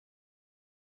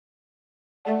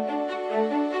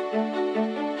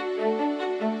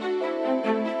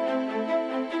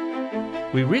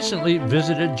We recently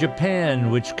visited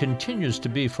Japan, which continues to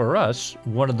be for us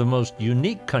one of the most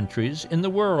unique countries in the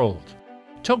world.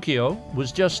 Tokyo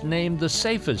was just named the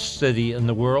safest city in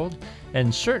the world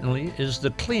and certainly is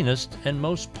the cleanest and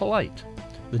most polite.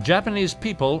 The Japanese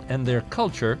people and their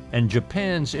culture and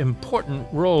Japan's important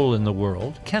role in the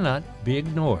world cannot be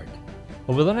ignored.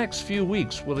 Over the next few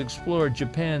weeks, we'll explore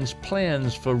Japan's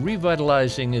plans for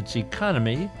revitalizing its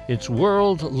economy, its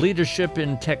world leadership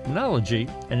in technology,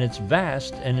 and its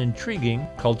vast and intriguing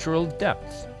cultural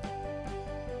depth.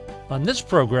 On this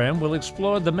program, we'll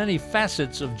explore the many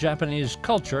facets of Japanese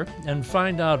culture and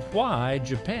find out why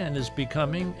Japan is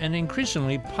becoming an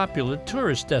increasingly popular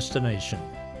tourist destination.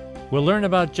 We'll learn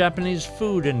about Japanese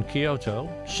food in Kyoto,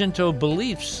 Shinto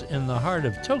beliefs in the heart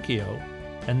of Tokyo,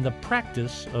 and the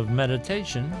practice of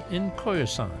meditation in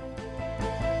Koyasan.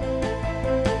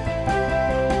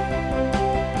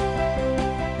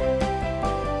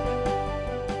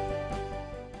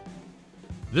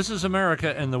 This is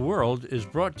America and the World is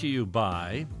brought to you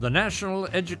by the National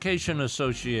Education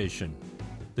Association,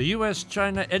 the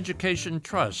U.S.-China Education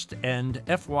Trust, and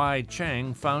F.Y.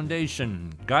 Chang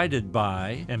Foundation, guided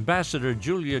by Ambassador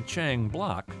Julia Chang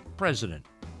Block, President.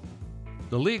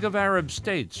 The League of Arab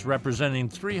States, representing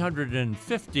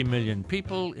 350 million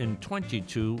people in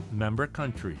 22 member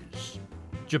countries.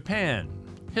 Japan,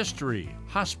 history,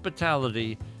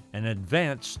 hospitality, and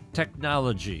advanced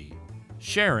technology.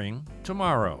 Sharing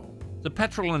tomorrow. The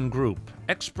Petroleum Group,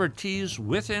 expertise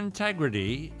with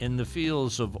integrity in the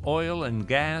fields of oil and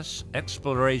gas,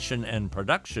 exploration and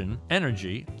production,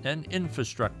 energy, and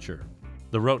infrastructure.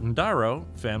 The Rotondaro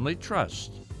Family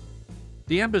Trust.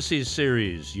 The Embassy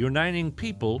Series, uniting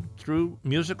people through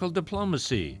musical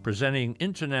diplomacy, presenting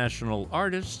international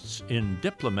artists in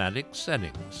diplomatic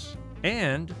settings.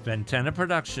 And Ventana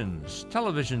Productions,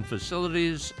 television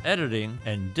facilities, editing,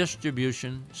 and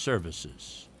distribution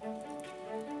services.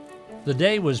 The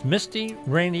day was misty,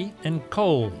 rainy, and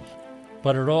cold,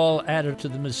 but it all added to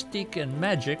the mystique and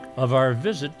magic of our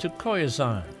visit to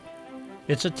Koyasan.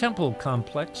 It's a temple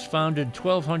complex founded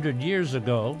 1,200 years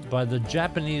ago by the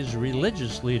Japanese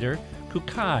religious leader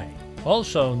Kukai,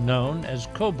 also known as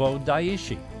Kobo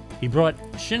Daishi. He brought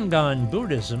Shingon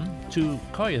Buddhism to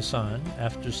Koyasan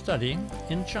after studying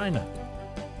in China.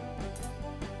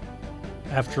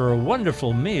 After a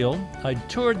wonderful meal, I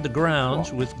toured the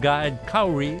grounds with guide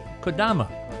Kaori Kodama,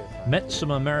 met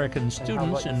some American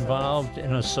students involved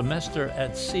in a semester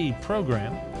at sea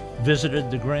program, visited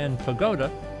the Grand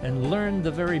Pagoda, and learned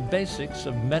the very basics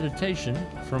of meditation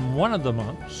from one of the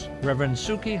monks, Reverend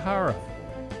Sukihara.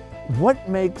 What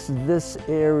makes this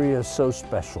area so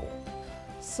special?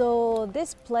 So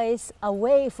this place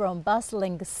away from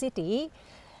bustling city,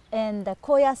 and the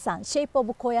Koyasan, shape of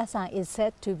Koyasan is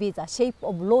said to be the shape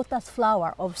of lotus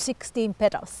flower of 16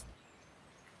 petals.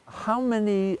 How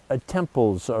many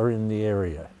temples are in the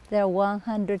area? There are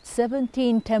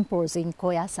 117 temples in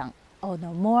Koyasan. Oh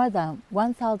no, more than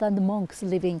 1,000 monks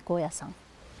live in Koyasan.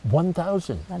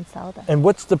 1,000? 1,000. And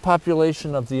what's the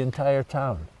population of the entire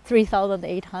town?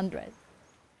 3,800.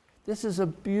 This is a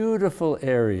beautiful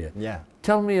area. Yeah.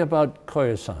 Tell me about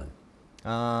Koyasan.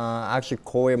 Actually,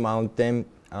 Koya Mountain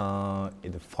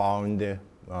is found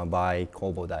by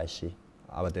Kobo Daishi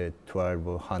about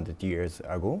 1,200 years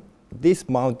ago. This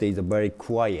mountain is very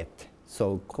quiet,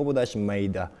 so Kobo Daishi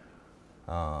made a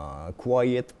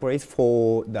quiet place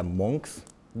for the monks,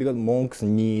 because monks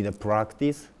need a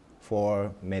practice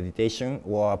for meditation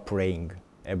or praying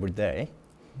every day.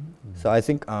 So I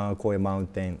think Koya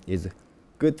Mountain is a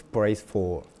good place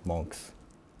for monks.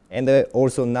 And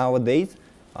also nowadays,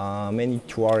 many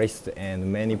tourists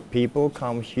and many people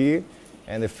come here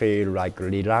and feel like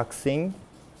relaxing,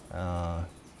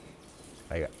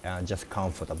 just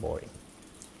comfortable.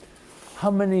 How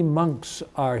many monks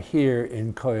are here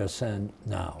in Koyasan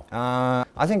now?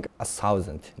 I think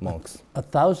 1,000 monks.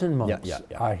 1,000 monks Yeah.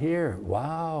 are here.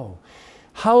 Wow.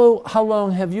 How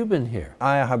long have you been here?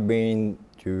 I have been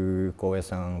to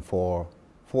Koyasan for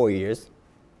 4 years.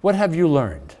 What have you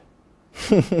learned?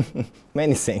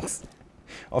 Many things.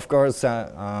 Of course,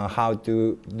 how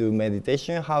to do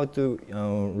meditation, how to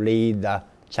read the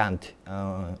chant,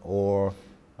 or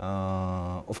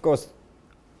of course,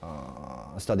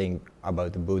 studying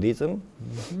about Buddhism,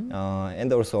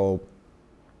 and also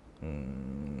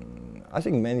I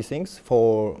think many things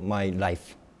for my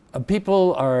life.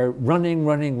 People are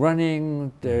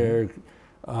running, their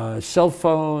cell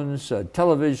phones,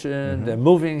 television, they're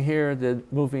moving here, they're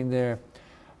moving there.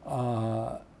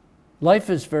 Life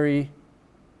is very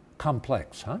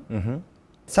complex, huh?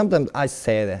 Sometimes I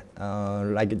say that,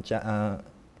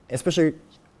 especially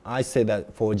I say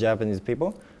that for Japanese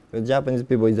people, The Japanese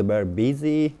people is very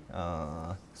busy,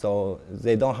 so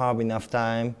they don't have enough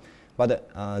time, but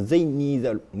they need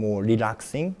more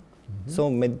relaxing. So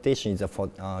meditation is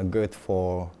good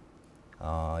for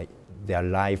their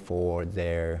life or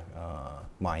their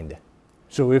mind.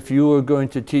 So if you were going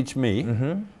to teach me,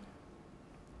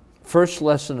 first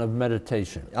lesson of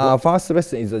meditation. First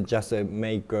lesson is just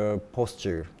make a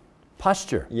posture.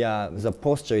 Posture. Yeah, the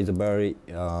posture is a very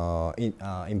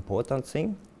important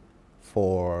thing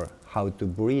for how to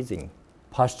breathing.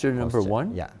 Posture number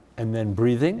one? Yeah. And then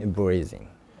breathing? And breathing.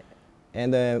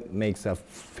 And makes a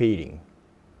feeling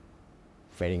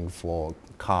for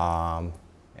calm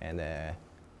and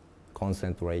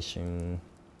concentration.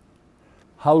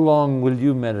 How long will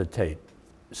you meditate?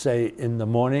 Say in the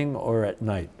morning or at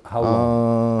night? How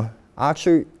long?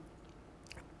 Actually,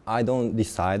 I don't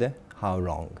decide how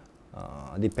long.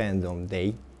 Depends on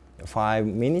day. 5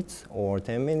 minutes or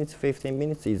 10 minutes, 15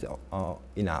 minutes is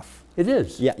enough. It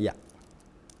is? Yeah, yeah.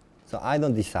 So I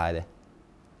don't decide.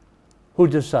 Who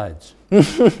decides?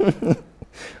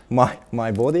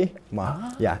 My body,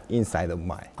 yeah, inside of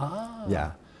my.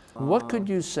 Yeah. What could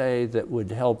you say that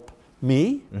would help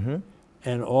me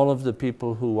and all of the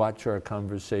people who watch our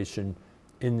conversation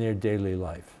in their daily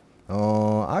life?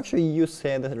 Actually, you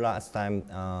said last time,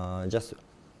 just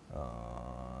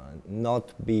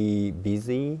not be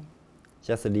busy,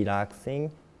 just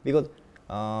relaxing. Because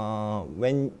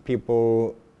when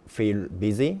people feel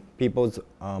busy, people's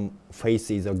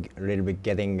faces are a little bit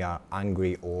getting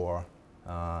angry or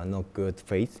not good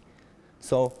face.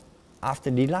 So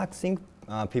after relaxing,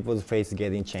 people's face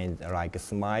getting changed, like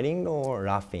smiling or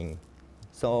laughing.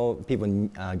 So people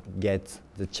get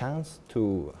the chance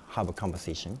to have a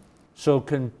conversation. So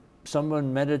can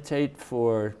someone meditate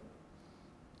for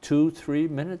 2-3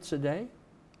 minutes a day?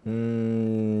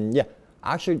 Yeah,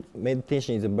 actually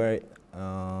meditation is a very,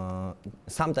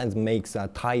 sometimes makes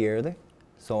tired.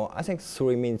 So I think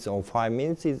 3 minutes or 5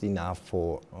 minutes is enough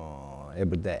for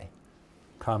every day.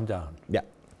 Calm down. Yeah.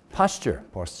 Posture.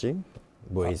 Posture,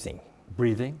 breathing.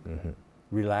 Breathing,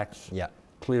 relax, Yeah.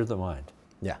 clear the mind.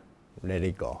 Yeah, let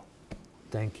it go.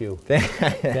 Thank you.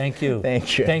 Thank you.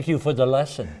 Thank you. Thank you for the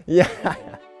lesson. Yeah.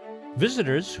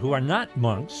 Visitors who are not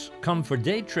monks come for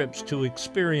day trips to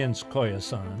experience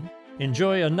Koyasan,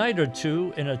 enjoy a night or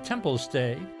two in a temple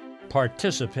stay,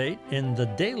 participate in the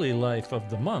daily life of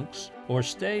the monks, or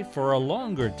stay for a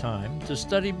longer time to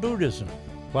study Buddhism.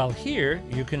 While here,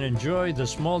 you can enjoy the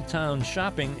small-town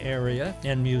shopping area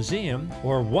and museum,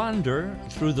 or wander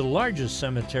through the largest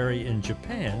cemetery in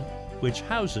Japan, which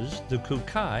houses the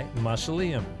Kukai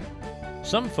Mausoleum.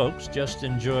 Some folks just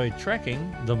enjoy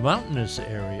trekking the mountainous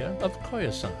area of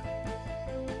Koyasan.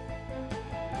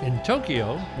 In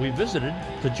Tokyo, we visited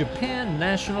the Japan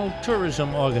National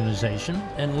Tourism Organization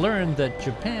and learned that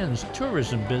Japan's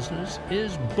tourism business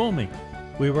is booming.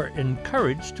 We were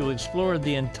encouraged to explore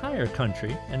the entire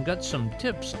country and got some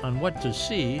tips on what to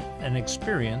see and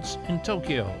experience in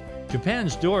Tokyo.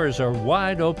 Japan's doors are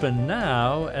wide open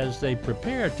now as they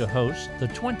prepare to host the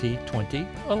 2020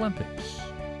 Olympics.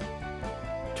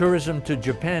 Tourism to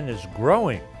Japan is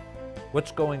growing.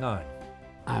 What's going on?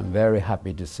 I'm very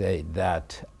happy to say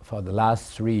that for the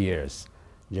last 3 years,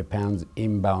 Japan's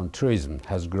inbound tourism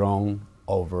has grown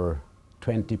over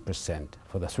 20%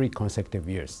 for the 3 consecutive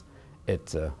years.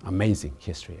 It's an amazing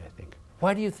history, I think.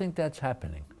 Why do you think that's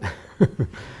happening?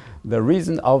 The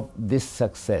reason of this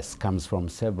success comes from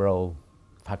several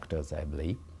factors, I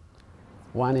believe.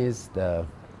 One is the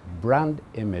brand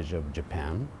image of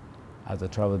Japan as a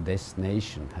travel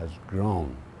destination has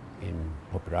grown in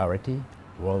popularity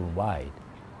worldwide.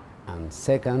 And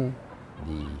second,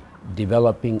 the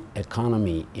developing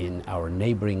economy in our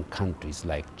neighboring countries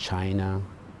like China,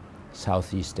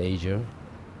 Southeast Asia.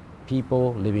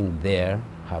 People living there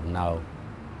have now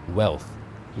wealth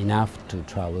enough to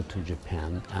travel to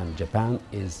Japan, and Japan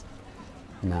is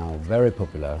now very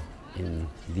popular in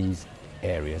these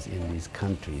areas, in these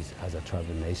countries as a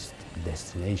travel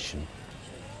destination.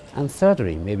 And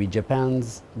thirdly, maybe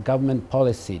Japan's government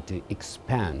policy to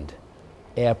expand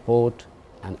airport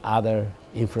and other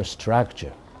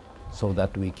infrastructure so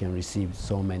that we can receive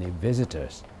so many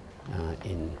visitors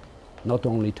in not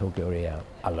only Tokyo area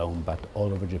alone, but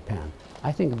all over Japan.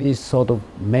 I think these sort of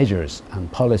measures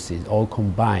and policies all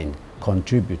combined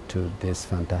contribute to this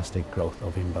fantastic growth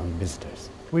of inbound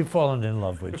visitors. We've fallen in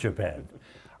love with Japan.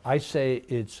 I say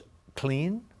it's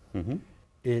clean,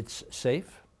 it's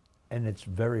safe, and it's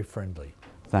very friendly.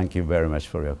 Thank you very much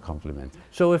for your compliment.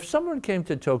 So if someone came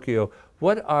to Tokyo,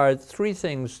 what are 3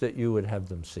 things that you would have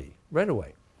them see right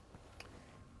away?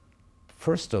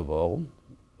 First of all,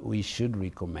 we should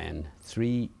recommend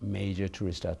 3 major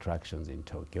tourist attractions in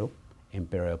Tokyo: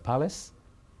 Imperial Palace,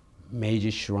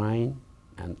 Meiji Shrine,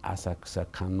 and Asakusa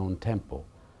Kannon Temple.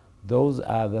 Those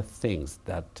are the things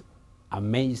that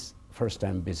amaze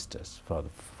first-time visitors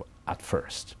at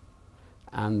first.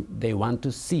 And they want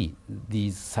to see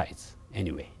these sites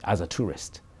anyway, as a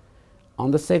tourist.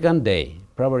 On the second day,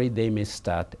 probably they may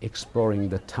start exploring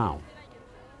the town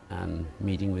and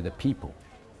meeting with the people.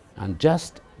 And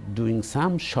just doing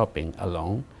some shopping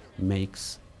alone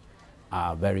makes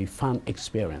a very fun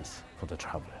experience for the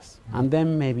travelers. And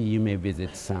then maybe you may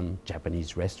visit some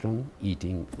Japanese restaurant,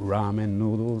 eating ramen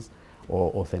noodles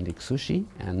or authentic sushi,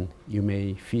 and you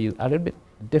may feel a little bit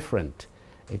different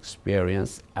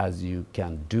experience as you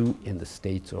can do in the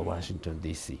States or Washington,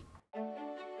 D.C.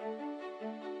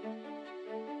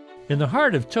 In the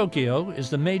heart of Tokyo is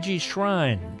the Meiji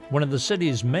Shrine, one of the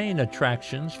city's main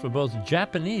attractions for both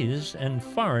Japanese and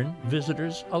foreign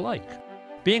visitors alike.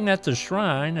 Being at the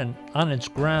shrine and on its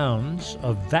grounds,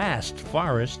 a vast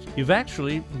forest, you've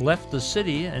actually left the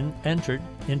city and entered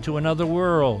into another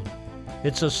world.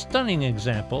 It's a stunning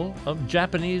example of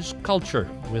Japanese culture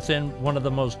within one of the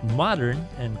most modern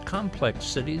and complex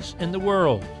cities in the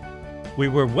world. We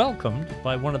were welcomed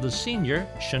by one of the senior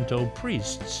Shinto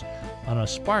priests on a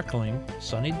sparkling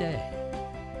sunny day.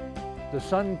 The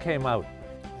sun came out.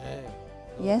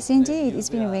 Yes, indeed. It's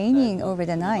been raining over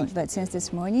the night, but since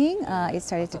this morning it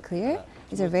started to clear.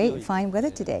 It's a very fine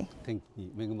weather today.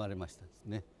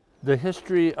 The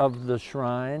history of the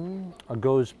shrine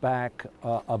goes back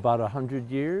about 100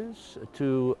 years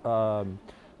to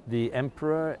the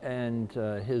emperor and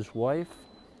his wife,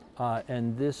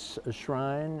 and this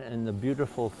shrine and the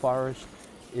beautiful forest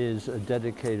is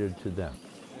dedicated to them.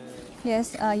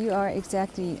 Yes, you are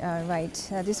exactly right.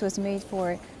 This was made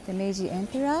for the Meiji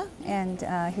Emperor and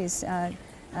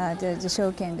the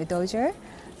Shogun, the Doge.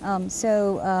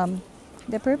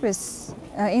 The purpose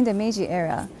in the Meiji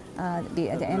era, the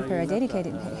emperor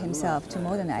dedicated himself to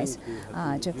modernize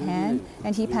Japan,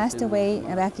 and he passed away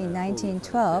back in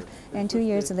 1912. And 2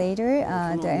 years later,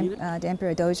 the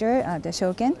Emperor Doge, the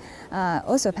Shogun,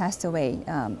 also passed away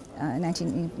in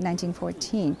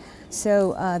 1914.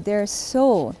 So their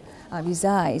soul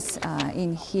resides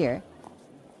in here.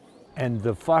 And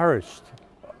the forest,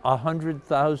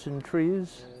 100,000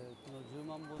 trees?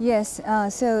 Yes,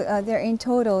 in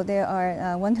total there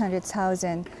are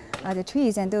 100,000 the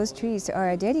trees, and those trees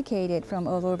are dedicated from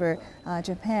all over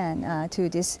Japan to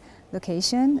this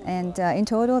location. And in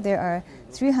total there are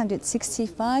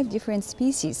 365 different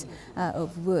species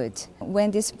of wood.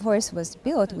 When this forest was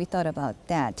built, we thought about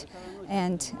that.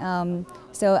 And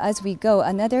so as we go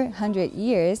another 100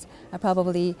 years,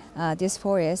 probably this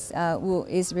forest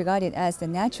is regarded as the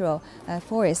natural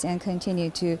forest and continue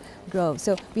to grow.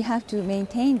 So we have to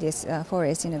maintain this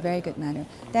forest in a very good manner.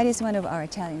 That is one of our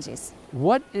challenges.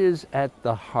 What is at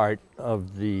the heart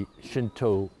of the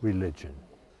Shinto religion?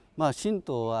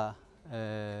 The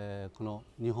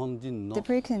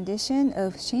precondition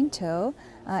of Shinto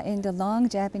in the long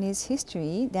Japanese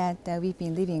history that we've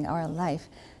been living our life.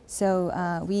 So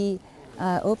we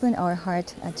open our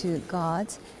heart to God,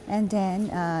 and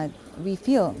then we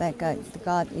feel like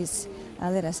God is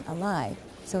let us alive.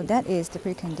 So that is the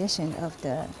precondition of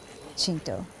the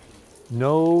Shinto.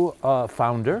 No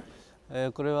founder?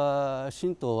 There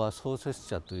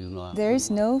is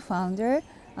no founder.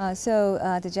 So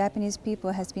the Japanese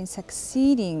people has been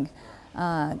succeeding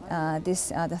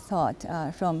the thought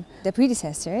from the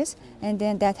predecessors, and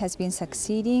then that has been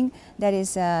succeeding, that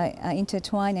is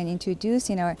intertwined and introduced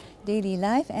in our daily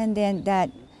life, and then that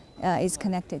is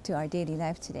connected to our daily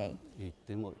life today.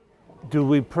 Do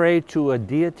we pray to a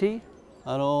deity?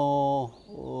 So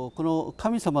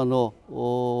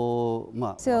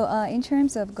in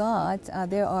terms of gods,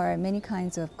 there are many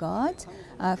kinds of gods.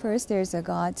 First, there's a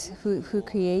god who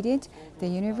created the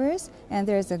universe, and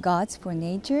there's a gods for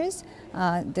natures,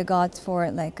 the gods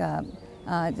for like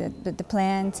the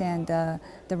plants and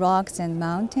the rocks and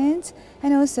mountains,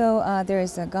 and also there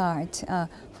is a god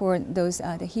for those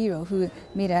the hero who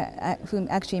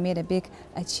actually made a big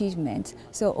achievement.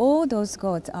 So all those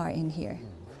gods are in here.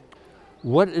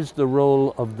 What is the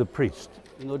role of the priest?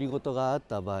 The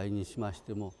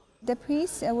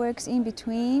priest works in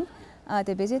between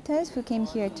the visitors who came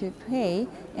here to pray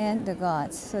and the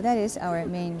gods. So that is our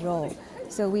main role.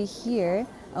 So we hear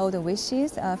all the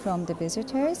wishes from the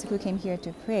visitors who came here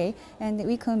to pray, and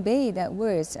we convey that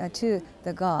words to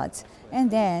the gods. And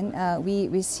then we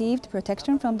received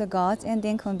protection from the gods and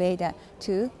then convey that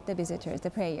to the visitors,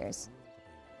 the prayers.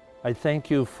 I thank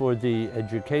you for the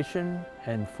education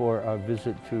and for our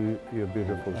visit to your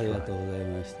beautiful shrine.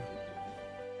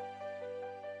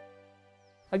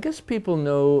 I guess people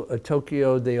know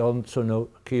Tokyo, they also know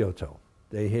Kyoto.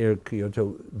 They hear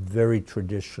Kyoto very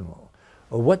traditional.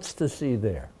 What's to see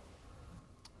there?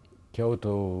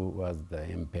 Kyoto was the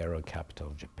imperial capital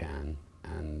of Japan,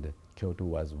 and Kyoto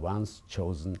was once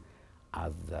chosen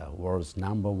as the world's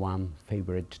 #1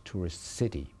 favorite tourist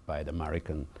city by the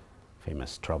American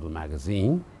famous travel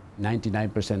magazine.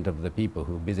 99% of the people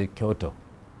who visit Kyoto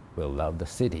will love the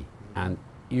city, and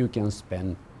you can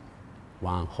spend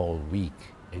one whole week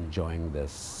enjoying the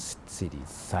city's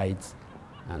sights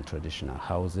and traditional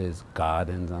houses,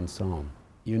 gardens, and so on.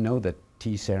 You know the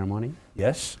tea ceremony?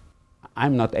 Yes.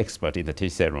 I'm not expert in the tea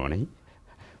ceremony,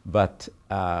 but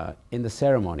in the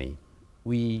ceremony,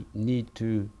 we need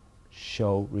to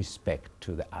show respect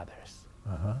to the others.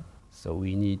 So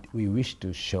we wish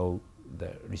to show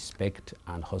the respect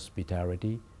and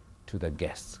hospitality to the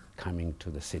guests coming to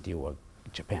the city of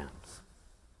Japan.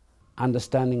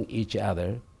 Understanding each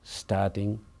other,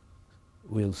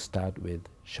 we'll start with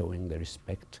showing the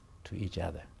respect to each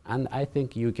other. And I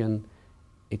think you can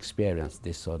experience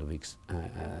this sort of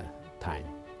time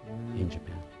in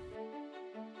Japan.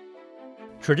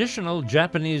 Traditional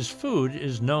Japanese food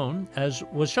is known as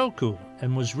Washoku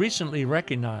and was recently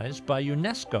recognized by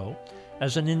UNESCO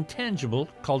as an intangible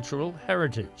cultural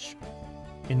heritage.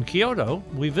 In Kyoto,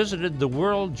 we visited the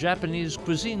World Japanese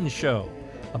Cuisine Show,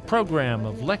 a program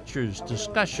of lectures,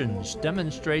 discussions,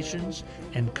 demonstrations,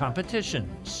 and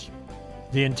competitions.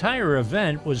 The entire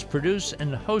event was produced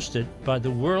and hosted by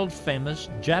the world-famous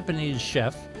Japanese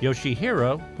chef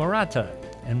Yoshihiro Murata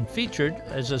and featured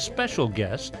as a special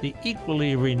guest the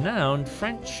equally renowned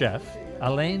French chef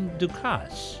Alain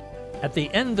Ducasse. At the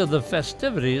end of the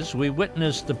festivities, we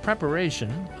witnessed the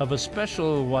preparation of a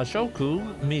special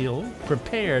Washoku meal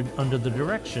prepared under the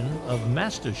direction of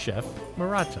Master Chef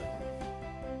Murata.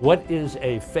 What is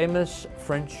a famous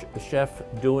French chef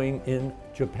doing in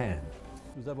Japan?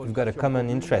 We've got a common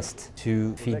interest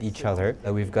to feed each other.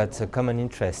 We've got a common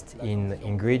interest in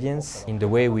ingredients, in the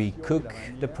way we cook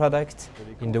the product,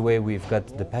 in the way we've got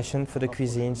the passion for the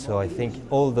cuisine. So I think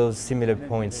all those similar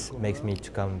points makes me to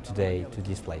come today to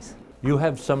this place. You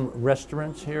have some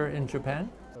restaurants here in Japan?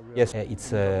 Yes, it's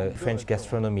French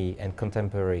gastronomy and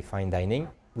contemporary fine dining.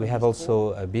 We have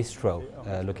also a bistro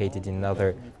located in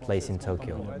another place in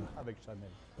Tokyo.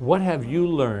 What have you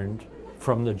learned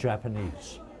from the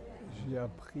Japanese?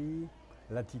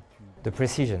 The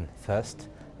precision first,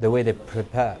 the way they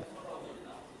prepare,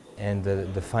 and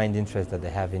the fine interest that they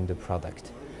have in the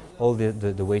product. All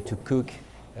the way to cook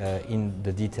in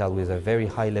the detail with a very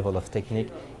high level of technique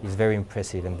is very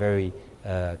impressive and very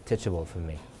teachable for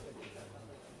me.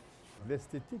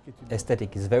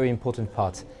 Aesthetic is a very important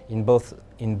part in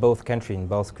both countries, in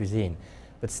both cuisine.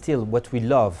 But still, what we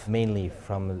love mainly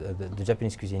from the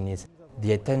Japanese cuisine is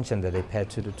the attention that they pay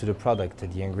to the product, to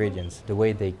the ingredients, the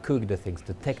way they cook the things,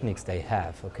 the techniques they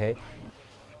have, okay?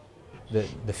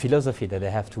 The philosophy that they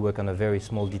have to work on a very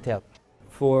small detail.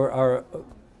 For our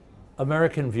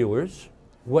American viewers,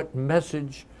 what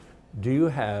message do you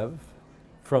have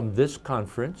from this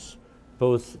conference,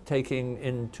 both taking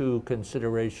into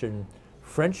consideration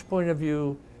French point of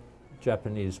view,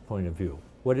 Japanese point of view?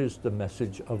 What is the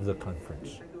message of the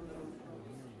conference?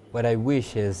 What I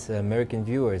wish is American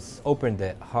viewers open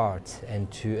their heart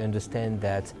and to understand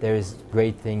that there is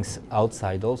great things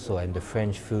outside also, and the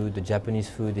French food, the Japanese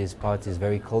food is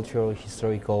very cultural,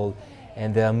 historical,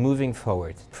 and they are moving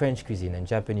forward. French cuisine and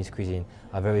Japanese cuisine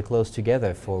are very close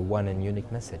together for one and unique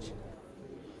message.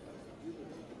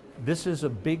 This is a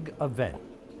big event.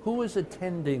 Who is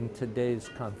attending today's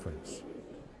conference?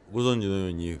 ご存知のよ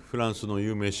うにフランスの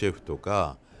有名シェフと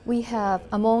か We have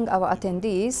among our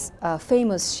attendees a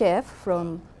famous chef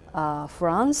from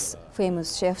France,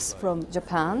 famous chefs from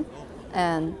Japan,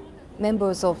 and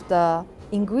members of the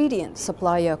ingredient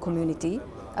supplier community,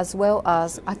 as well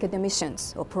as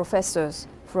academicians or professors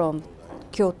from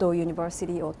Kyoto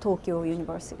University or Tokyo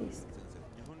universities.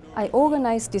 I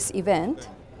organized this event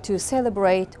to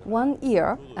celebrate 1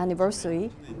 year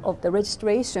anniversary of the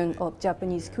registration of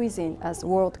Japanese cuisine as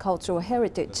World Cultural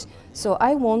Heritage. So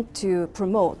I want to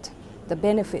promote the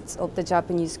benefits of the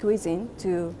Japanese cuisine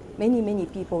to many, many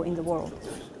people in the world.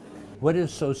 What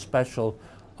is so special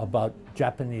about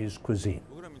Japanese cuisine?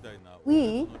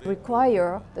 We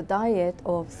require the diet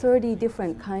of 30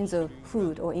 different kinds of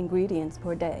food or ingredients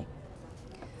per day.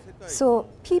 So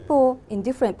people in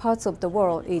different parts of the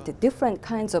world eat different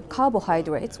kinds of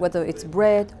carbohydrates, whether it's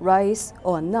bread, rice,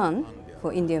 or naan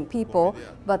for Indian people,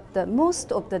 but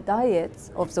most of the diets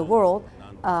of the world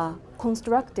are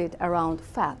constructed around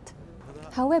fat.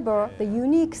 However, the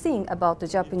unique thing about the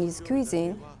Japanese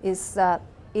cuisine is that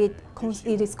it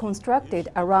is constructed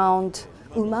around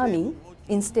umami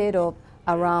instead of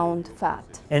around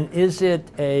fat. And is it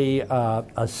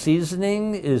a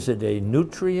seasoning? Is it a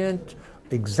nutrient?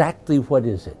 Exactly what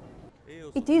is it?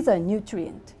 It is a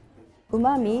nutrient.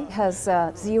 Umami has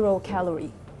 0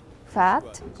 calorie.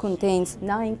 Fat contains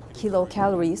 9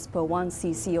 kilocalories per 1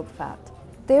 cc of fat.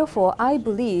 Therefore, I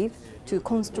believe to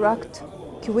construct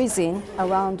cuisine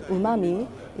around umami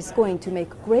is going to make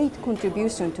great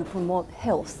contribution to promote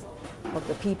health of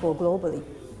the people globally.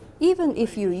 Even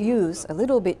if you use a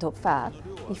little bit of fat,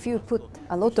 if you put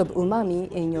a lot of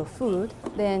umami in your food,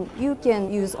 then you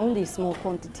can use only small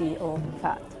quantity of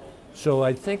fat. So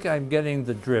I think I'm getting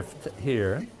the drift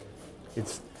here.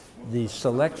 It's the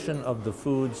selection of the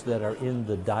foods that are in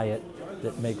the diet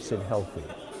that makes it healthy.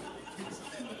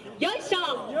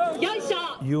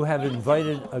 You have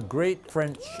invited a great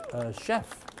French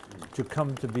chef to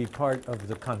come to be part of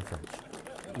the conference.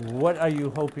 What are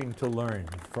you hoping to learn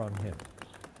from him?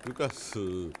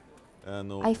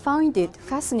 I find it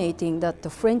fascinating that the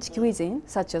French cuisine,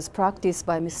 such as practiced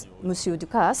by Monsieur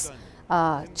Ducasse,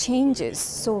 changes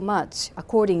so much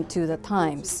according to the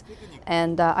times.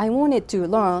 And I wanted to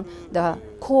learn the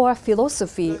core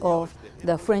philosophy of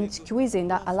the French cuisine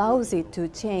that allows it to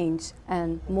change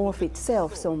and morph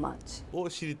itself so much.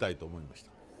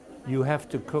 You have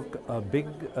to cook a big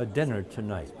dinner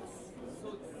tonight.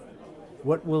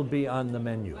 What will be on the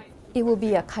menu? It will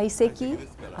be a kaiseki,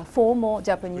 a formal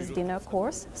Japanese dinner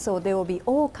course, so there will be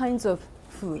all kinds of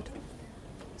food.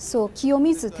 So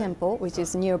Kiyomizu Temple, which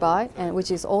is nearby and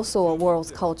which is also a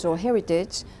World Cultural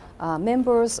Heritage,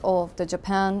 members of the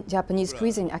Japanese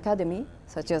Cuisine Academy,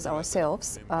 such as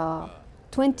ourselves,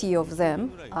 20 of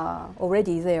them are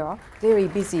already there, very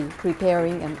busy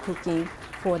preparing and cooking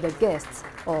for the guests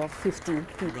of 50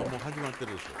 people.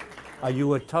 Are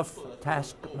you a tough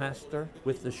taskmaster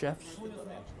with the chefs?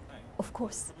 Of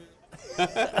course.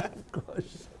 Of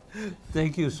course.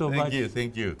 Thank you so much.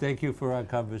 Thank you. Thank you for our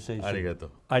conversation. Arigato.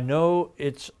 I know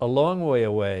it's a long way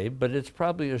away, but it's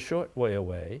probably a short way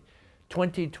away.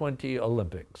 2020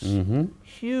 Olympics.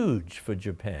 Huge for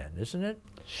Japan, isn't it?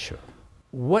 Sure.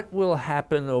 What will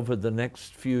happen over the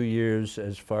next few years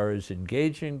as far as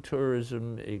engaging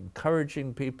tourism,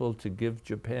 encouraging people to give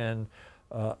Japan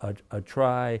a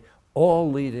try,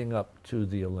 all leading up to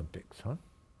the Olympics, huh?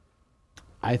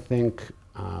 I think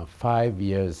 5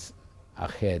 years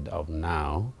ahead of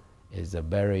now is a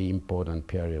very important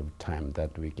period of time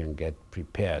that we can get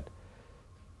prepared,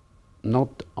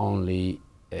 not only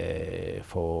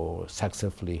for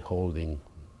successfully holding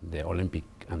the Olympic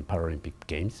and Paralympic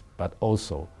Games, but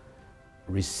also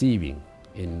receiving,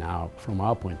 from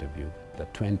our point of view, the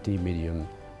 20 million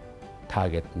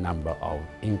target number of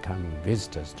incoming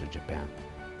visitors to Japan.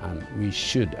 And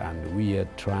we are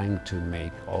trying to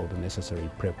make all the necessary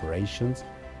preparations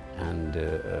and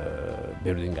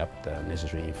building up the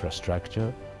necessary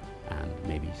infrastructure and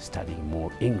maybe studying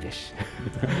more English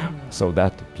so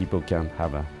that people can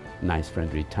have a nice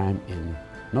friendly time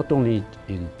not only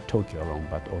in Tokyo alone,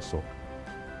 but also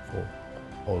for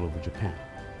all over Japan.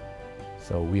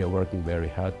 So we are working very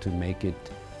hard to make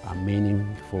it a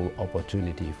meaningful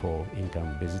opportunity for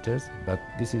incoming visitors, but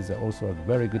this is also a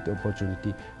very good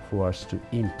opportunity for us to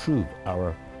improve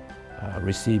our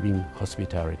receiving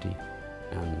hospitality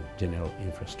and general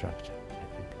infrastructure,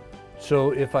 I think.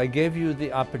 So if I gave you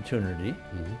the opportunity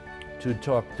to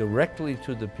talk directly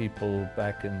to the people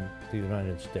back in the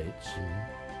United States,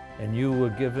 and you were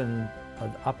given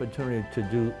an opportunity to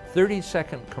do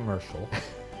 30-second commercial,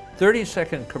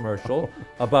 30-second commercial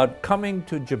about coming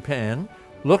to Japan,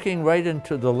 looking right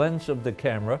into the lens of the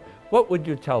camera, what would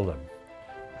you tell them?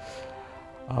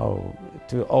 Oh,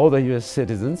 to all the US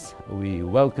citizens, we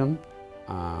welcome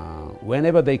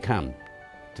whenever they come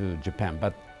to Japan,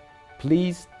 but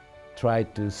please try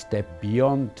to step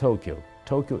beyond Tokyo.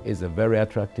 Tokyo is a very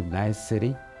attractive, nice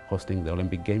city hosting the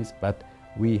Olympic Games, but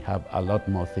we have a lot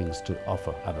more things to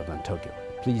offer other than Tokyo.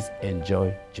 Please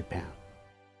enjoy Japan.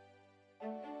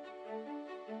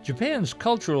 Japan's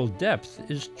cultural depth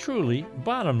is truly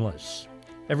bottomless.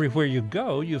 Everywhere you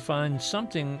go, you find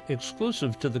something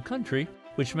exclusive to the country,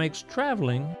 which makes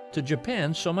traveling to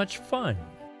Japan so much fun.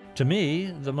 To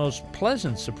me, the most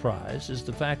pleasant surprise is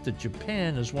the fact that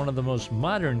Japan is one of the most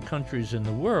modern countries in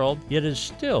the world, yet is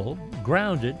still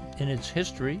grounded in its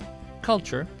history,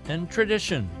 culture, and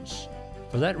traditions.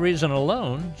 For that reason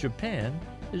alone, Japan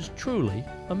is truly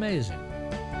amazing.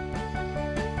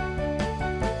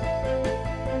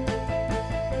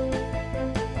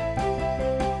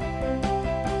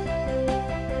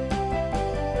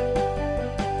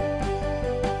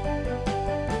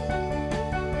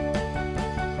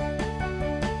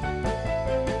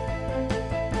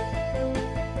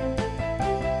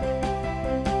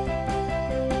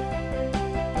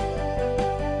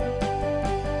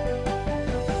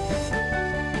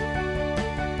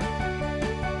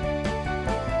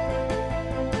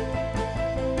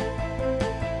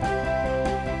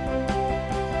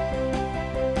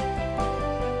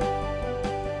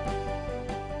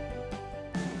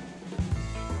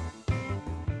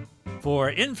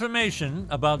 For information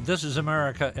about This Is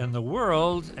America and the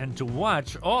World and to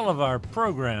watch all of our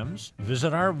programs,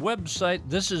 visit our website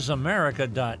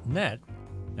thisisamerica.net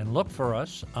and look for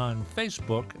us on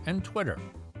Facebook and Twitter.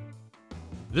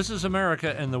 This is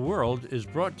America and the World is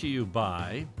brought to you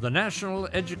by the National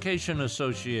Education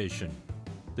Association,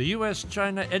 the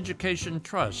U.S.-China Education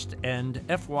Trust and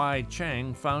F.Y.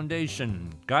 Chang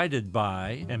Foundation, guided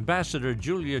by Ambassador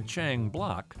Julia Chang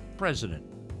Block, President.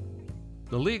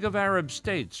 The League of Arab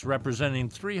States, representing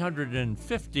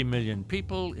 350 million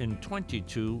people in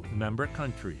 22 member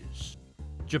countries.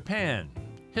 Japan,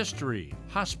 history,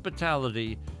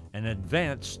 hospitality, and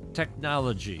advanced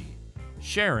technology.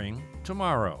 Sharing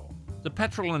tomorrow. The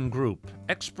Petrolin Group,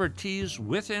 expertise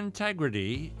with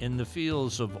integrity in the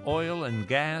fields of oil and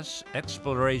gas,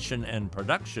 exploration and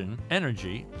production,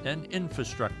 energy, and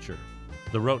infrastructure.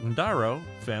 The Rotondaro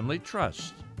Family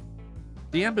Trust.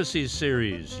 The Embassy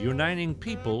Series, uniting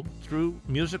people through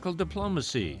musical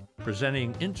diplomacy,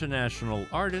 presenting international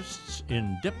artists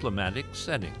in diplomatic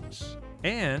settings.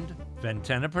 And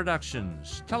Ventana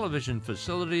Productions, television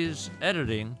facilities,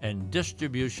 editing, and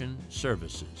distribution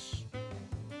services.